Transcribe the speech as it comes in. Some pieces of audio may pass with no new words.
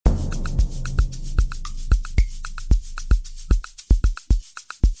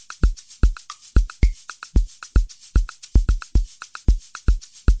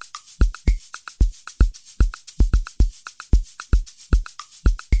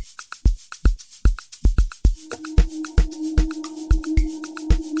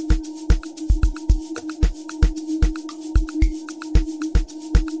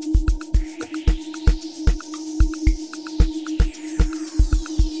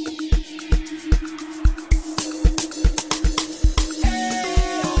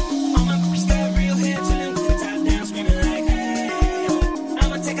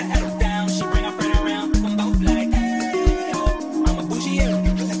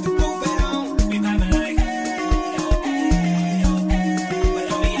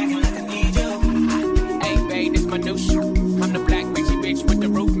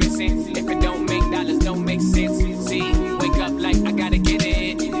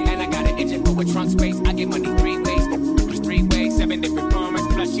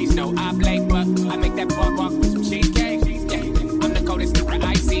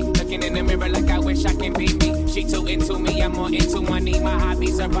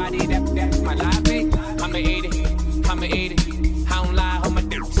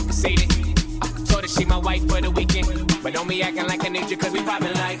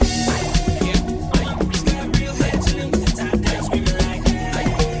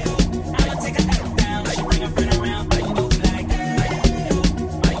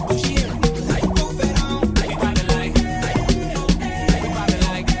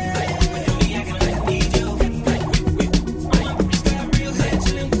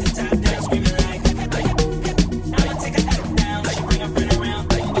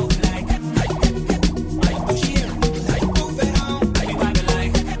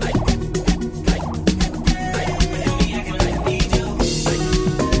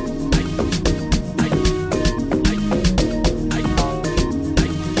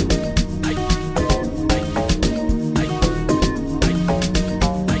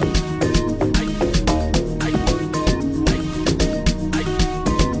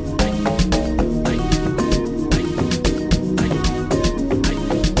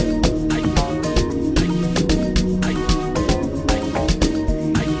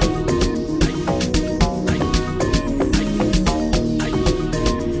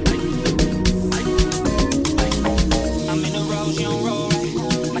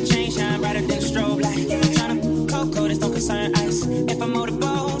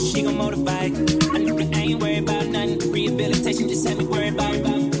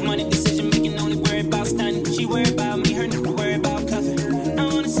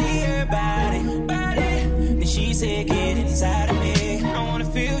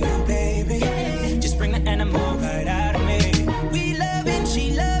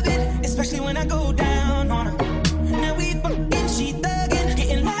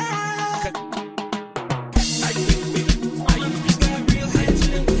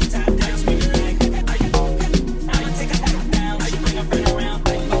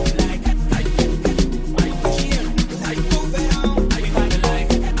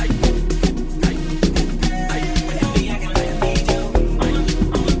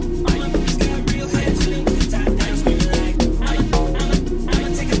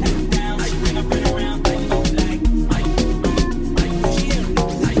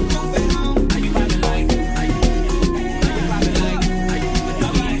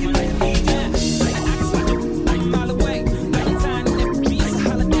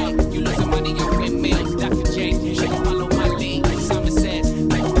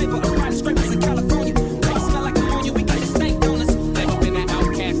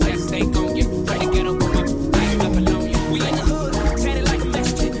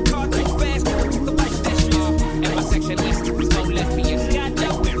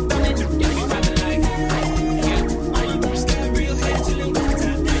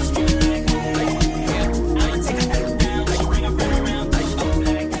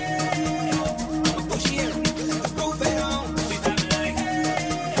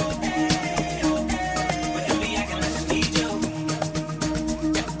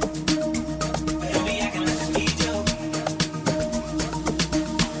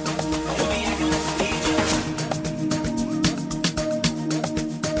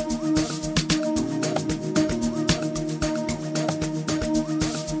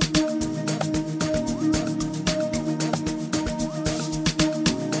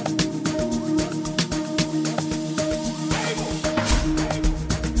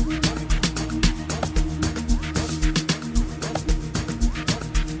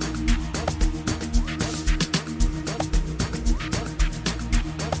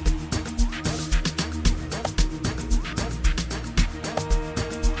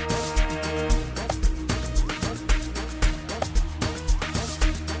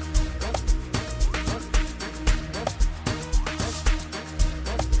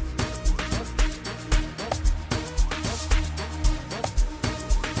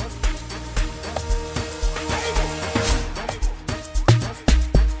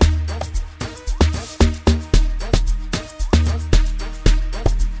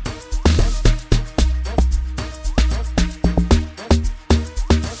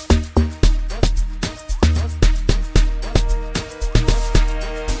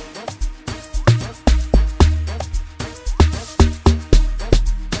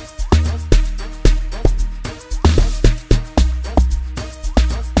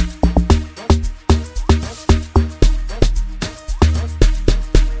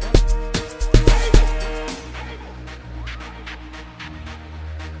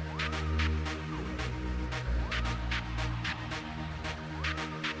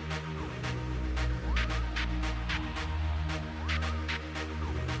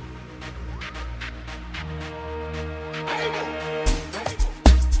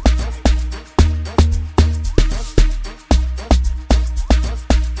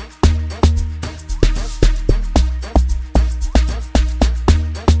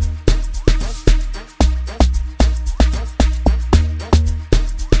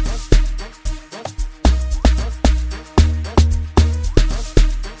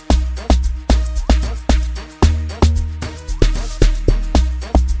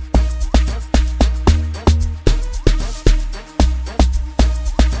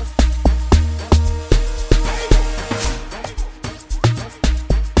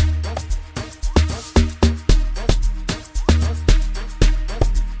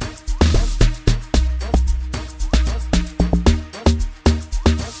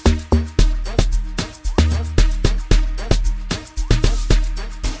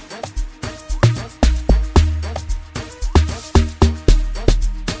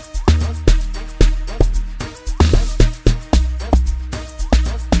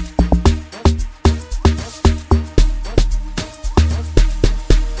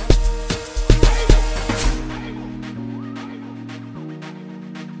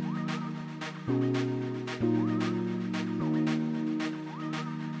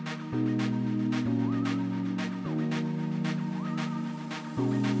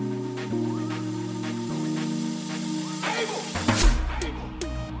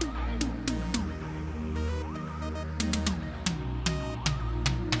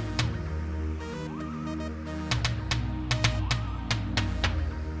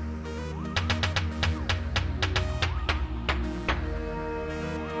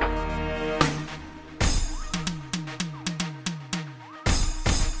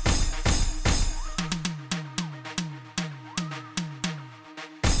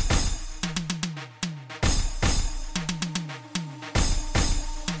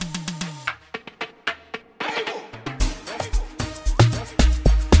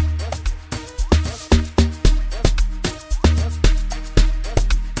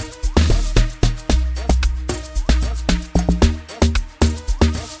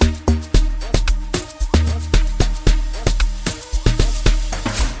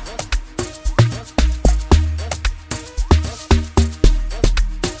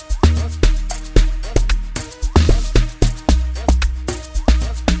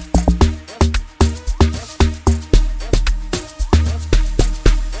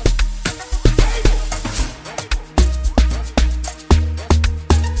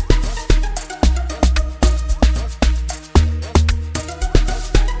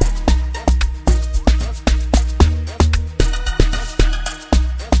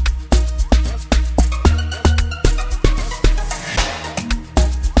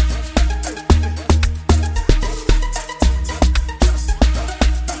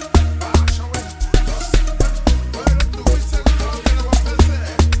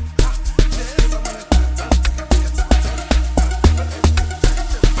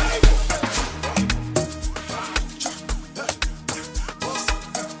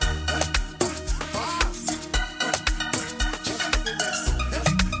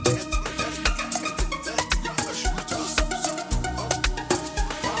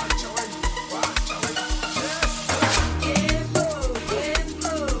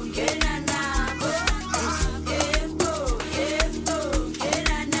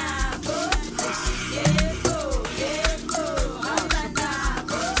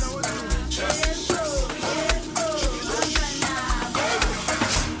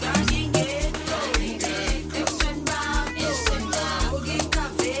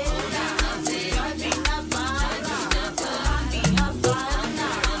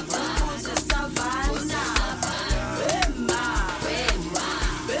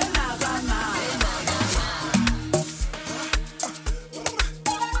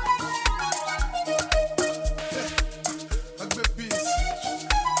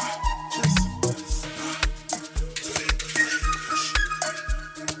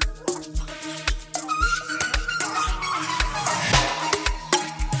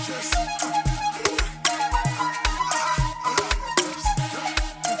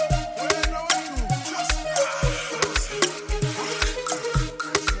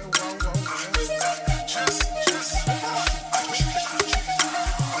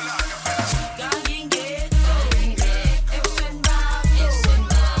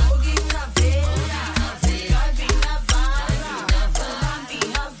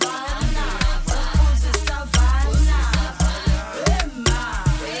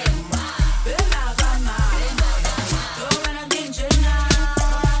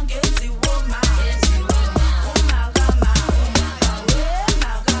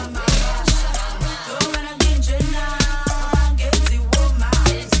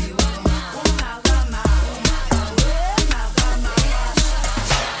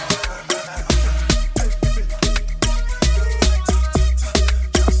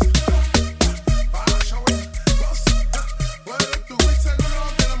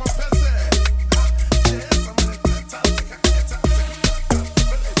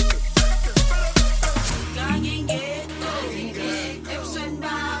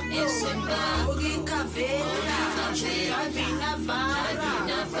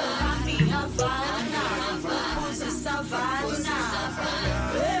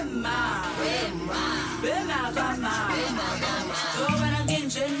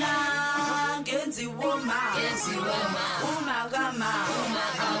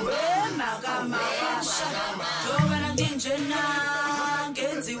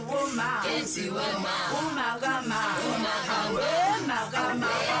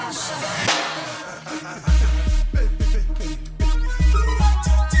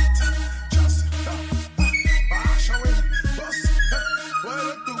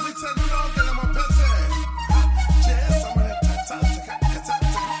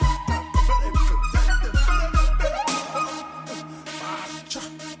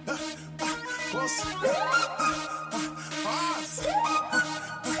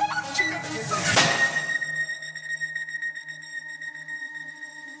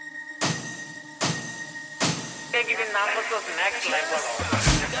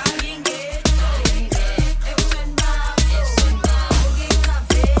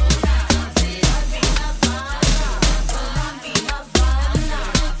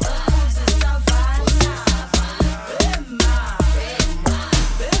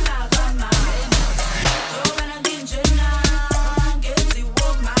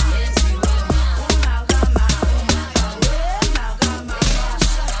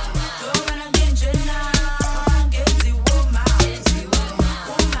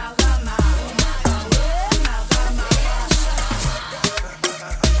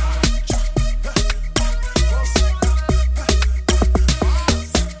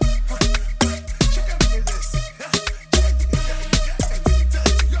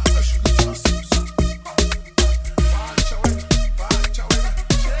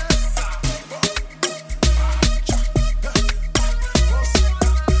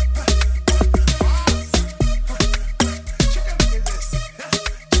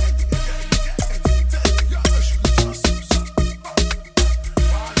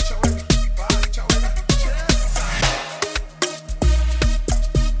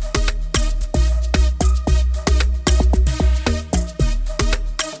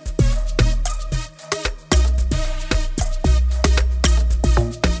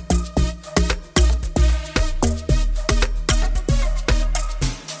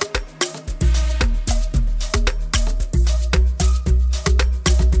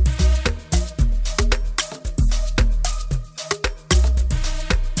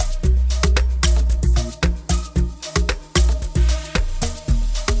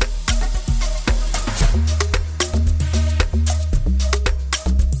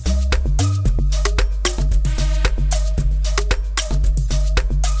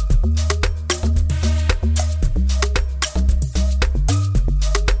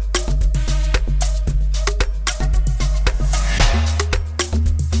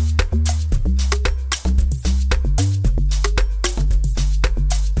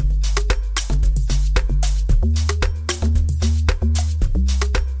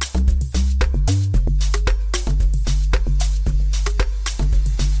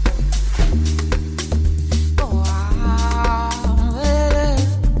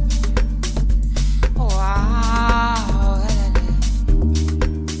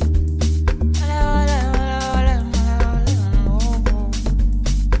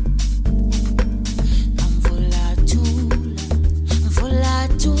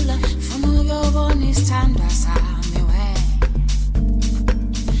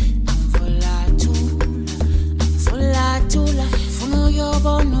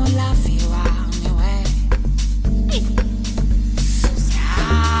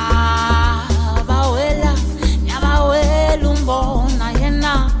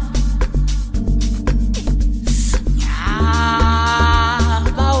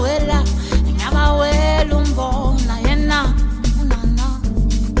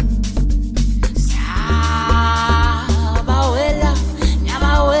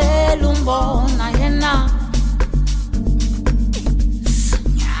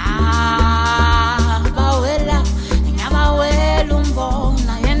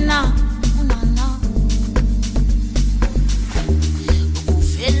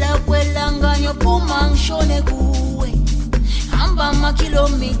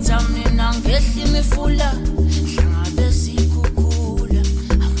kilomita mina ngehli mifula hlangabe sikukula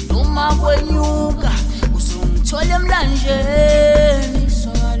awunoma kwenyuka usungithola emlanjeni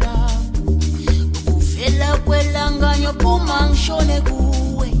sola ukuvela kwelanganyo phuma ngishone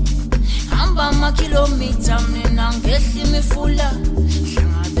kuwe hamba amakilomita mina ngehli mifula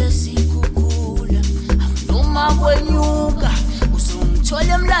hlangabe sikukula awunoma kwenyuka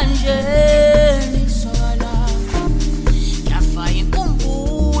usungithola emlanjeni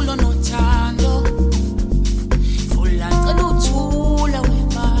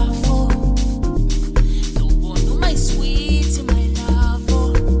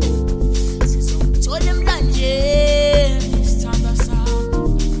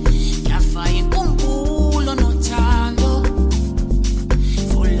Time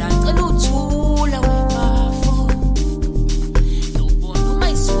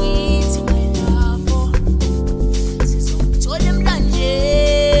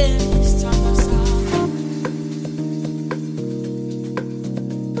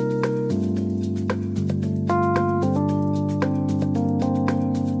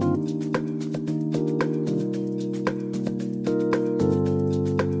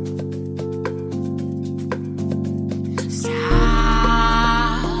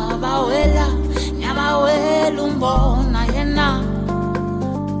umbona yena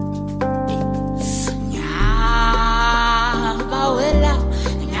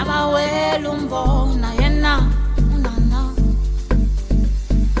nyabawela umbona yena unana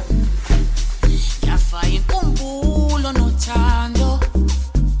yafa inkumbulo nothando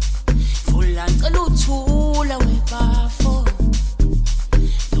vula ngicela uthula webafo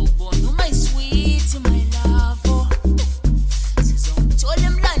ubona my sweet my love sizomthola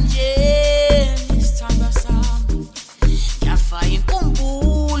emlanjeni isithando sami yafa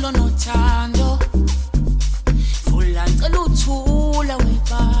inkumbulo nothando vula ngicela uthula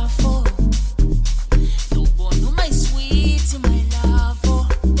webafo ubona my sweet my love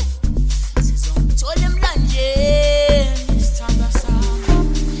sizomthola emlanjeni isithando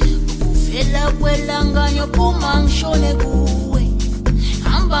sami ukuvela kwelanganyo phuma ngishone kuwe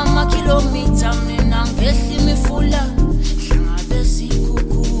hamba amakhilomitha mina ngehla imifula hlangabe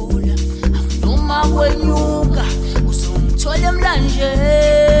sikhukhula noma kwenyuka uzongithola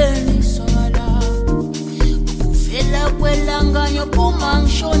emlanjeni sola ukuvela kwelanganyo phuma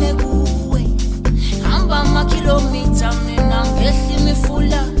ngishone kuwe hamba amakhilomitha mina ngehla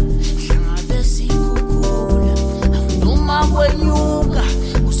imifula hlangabe sikhukhula noma kwenyuka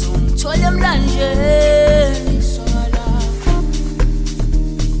uzongithola emlanjeni sola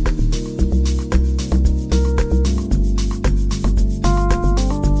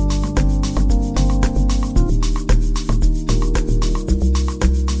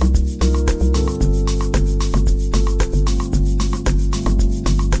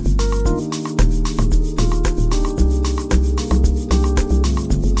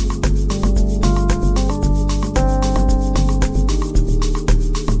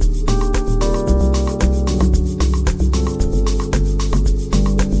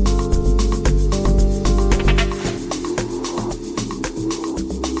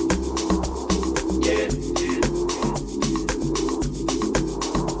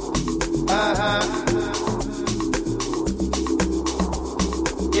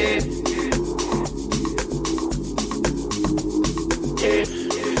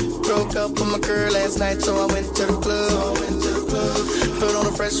Broke up with my girl last night, so I went to the club. Put on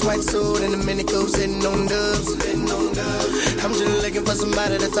a fresh white suit and a mini coupe, sitting on dubs. I'm just looking for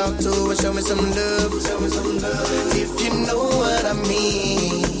somebody to talk to and show me some love. If you know what I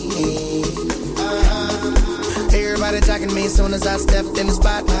mean. Everybody jocking me as soon as I stepped in the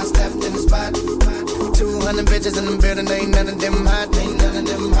spot. 200 bitches in the building, ain't none of them hot.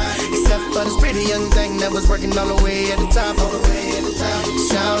 Except for this pretty young thing that was working all the way at the top.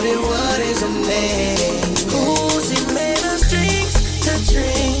 Shouted, what is her name? Ooh, she made us drinks to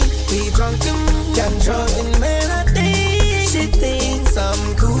drink. We drunk and got drunk, and man, I think she thinks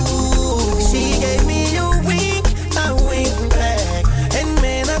I'm cool. She gave me a wink, I winked back, and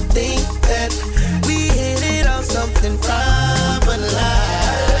man, I think that we hit it on something proper like.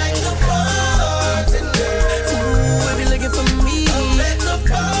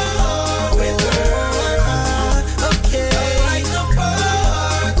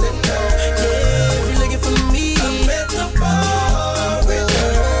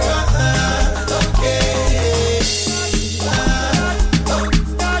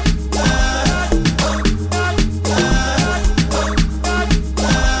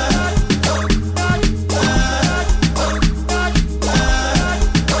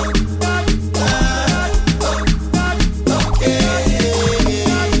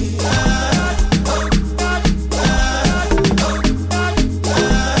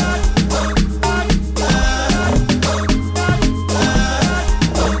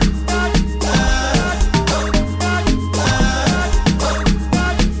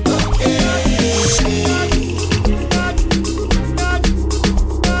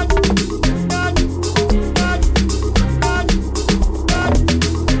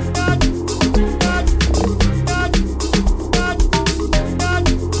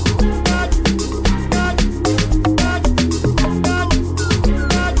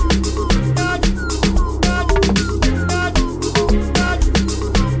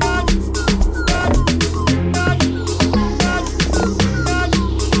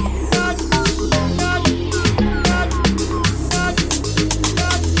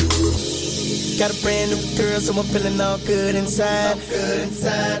 Got a brand new girl, so I'm feeling all good inside.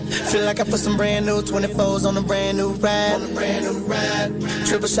 Feel like I put some brand new 24s on a brand new ride.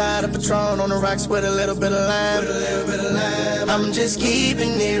 Triple shot of Patron on the rocks with a little bit of lime. I'm just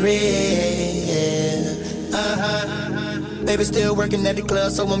keeping it real. Baby still working at the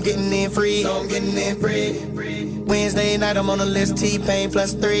club, so I'm getting in free. Wednesday night, I'm on the list. T-Pain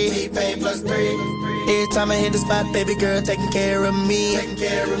plus three. T-Pain plus three. Every time I hit the spot, baby girl taking care of me. Taking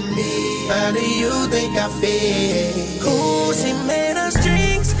care of me. How do you think I feel? Ooh, she made us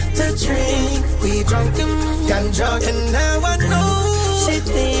drinks to drink. We drunk and got drunk, and now I know she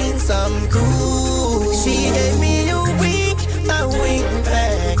thinks I'm cool. She gave me a wink, I wink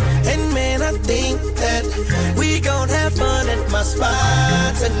back, and man, I think that we gon' have fun at my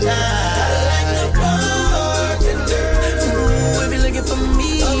spot tonight. I like the bartender. Ooh, if you're looking for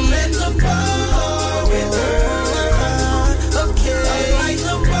me, I'm at the bar with her. Okay, I like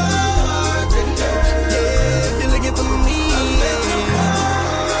the bartender. Yeah, if you're looking for me, I'm at the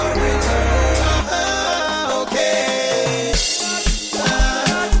bar with her. Okay.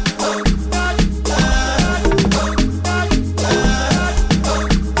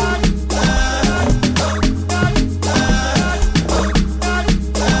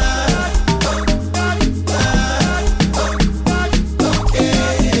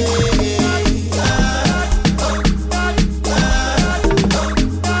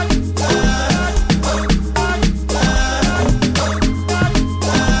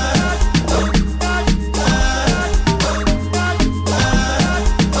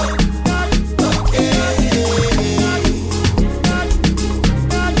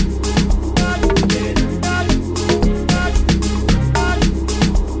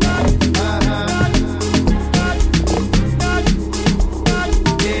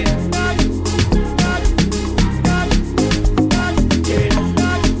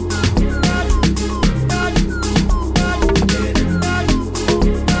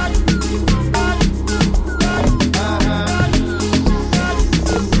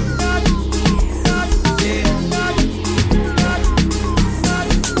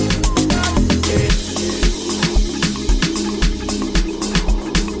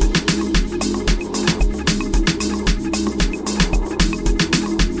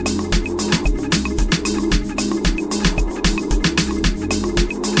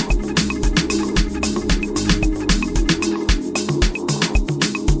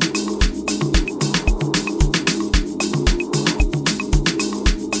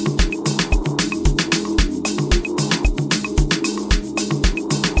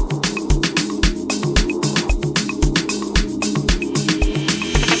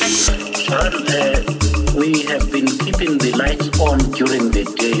 We have been keeping the lights on during the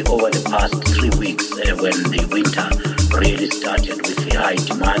day over the past 3 weeks when the winter really started with the high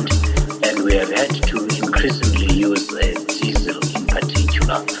demand, and we have had to increasingly use diesel in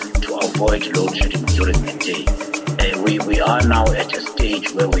particular to avoid load shedding during the day. We are now at a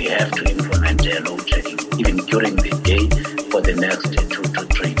stage where we have to implement load shedding even during the day for the next 2 to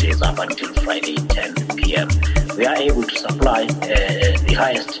 3 days up until Friday 10 p.m. We are able to supply the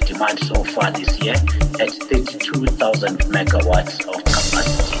highest demand so far this year at 32,000 megawatts of